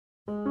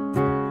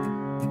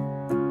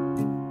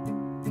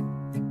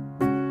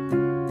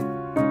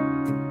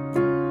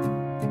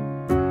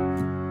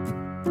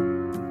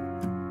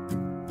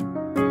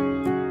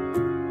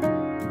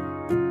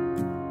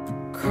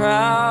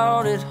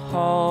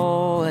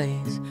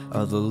boys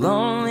are the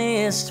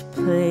loneliest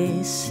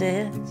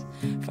places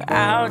for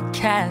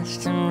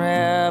outcasts and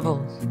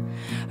rebels,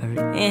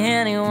 or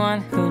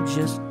anyone who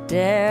just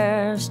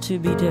dares to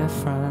be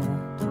different.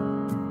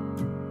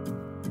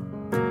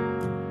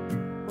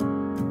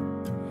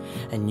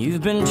 And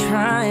you've been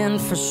trying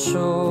for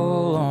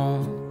so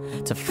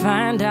long to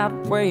find out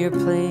where your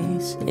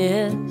place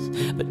is,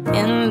 but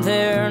in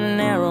their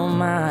narrow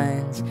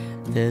minds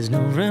there's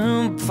no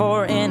room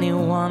for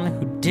anyone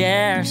who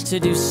dares to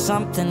do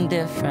something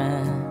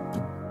different.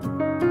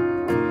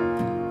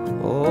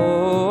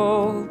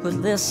 Oh, but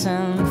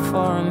listen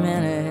for a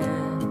minute.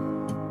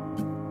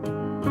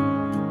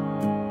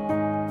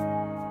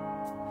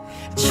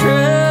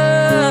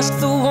 Trust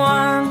the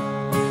one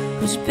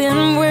who's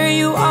been where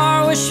you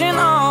are, wishing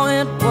all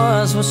it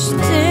was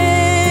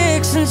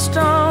sticks and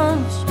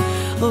stones.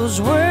 Those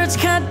words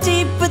cut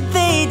deep, but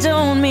they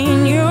don't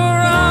mean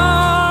you're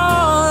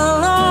all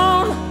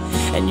alone.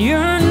 And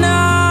you're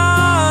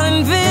not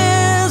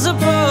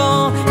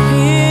invisible.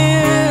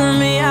 Hear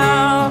me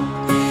out.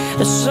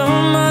 There's so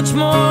much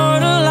more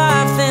to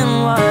life than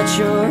what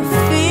you're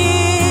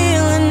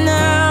feeling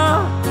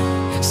now.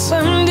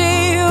 Someday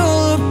you'll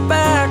look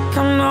back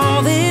on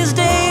all these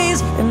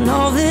days, and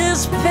all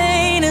this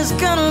pain is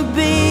gonna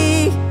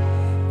be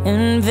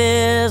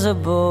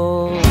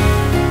invisible.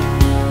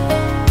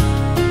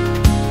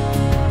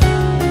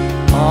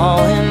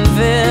 All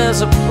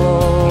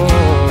invisible.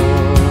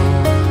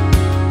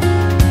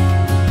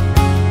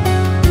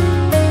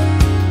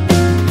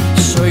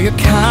 So your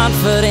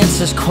confidence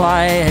is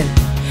quiet.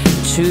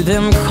 To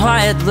them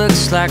quiet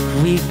looks like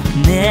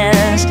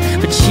weakness,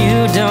 but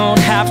you don't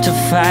have to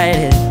fight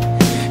it,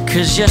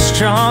 'cause you're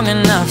strong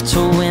enough to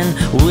win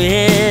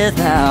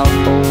without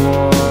a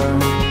war.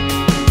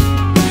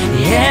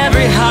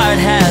 Every heart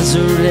has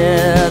a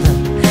rhythm.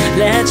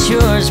 Let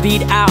yours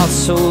beat out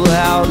so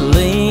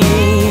loudly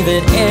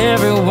that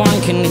everyone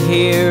can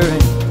hear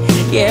it.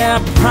 Yeah,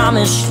 I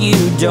promise you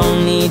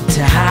don't need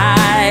to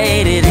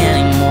hide it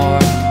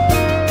anymore.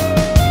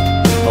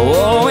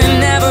 Oh, and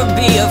never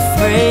be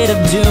afraid of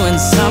doing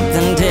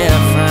something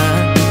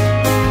different.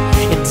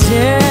 You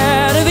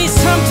dare to be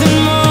something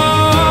more.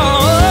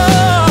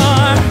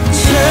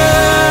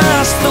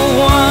 Just the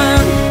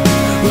one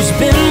who's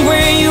been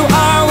where you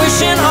are,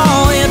 wishing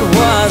all it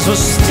was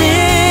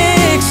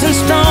sticks and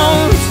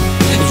stones.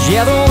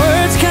 Yeah, the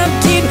words come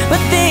deep,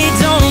 but they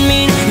don't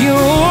mean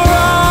you're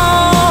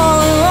all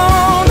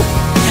alone.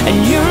 And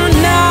you're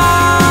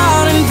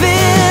not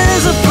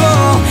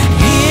invisible.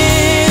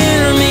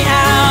 Hear me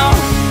out.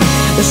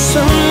 There's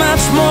so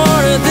much more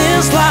to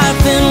this life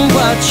than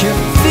what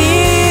you're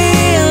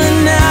feeling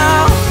now.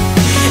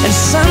 And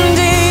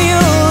someday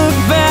you'll look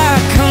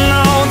back on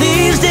all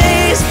these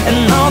days, and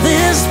all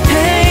this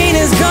pain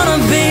is gonna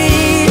be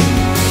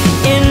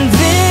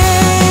invisible.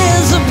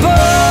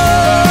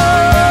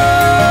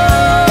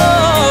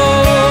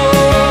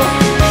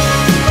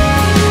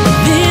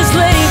 These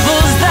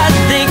labels that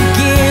they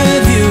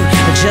give you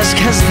are just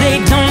 'cause they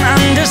don't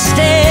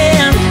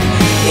understand.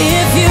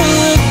 If you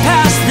look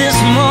past this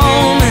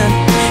moment,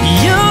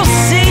 you'll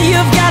see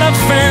you've got a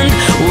friend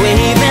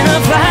waving a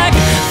flag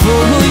for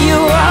who you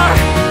are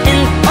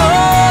and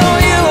all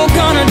you're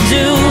gonna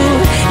do.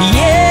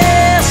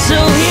 Yeah, so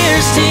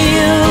here's to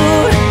you,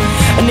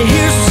 and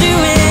here's to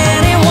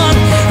anyone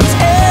who's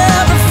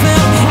ever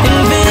felt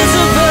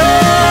invisible.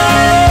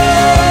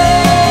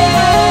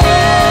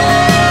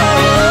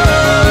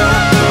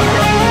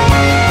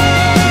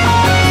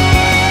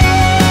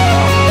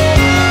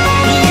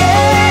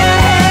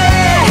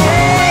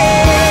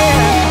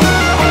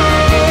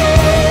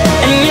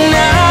 And you're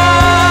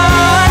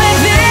not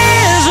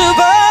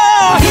invisible.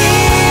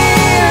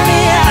 Hear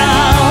me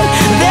out.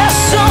 There's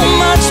so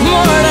much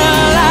more to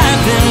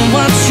life than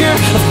what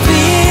you're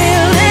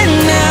feeling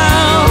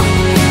now.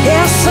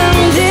 Yeah,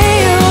 someday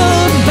you'll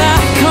look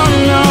back on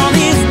all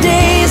these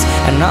days,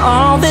 and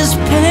all this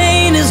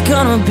pain is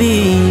gonna be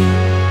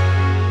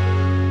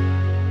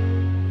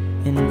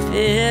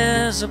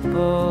invisible.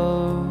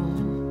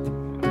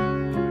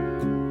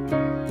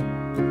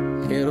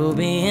 It'll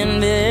be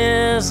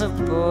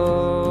invisible.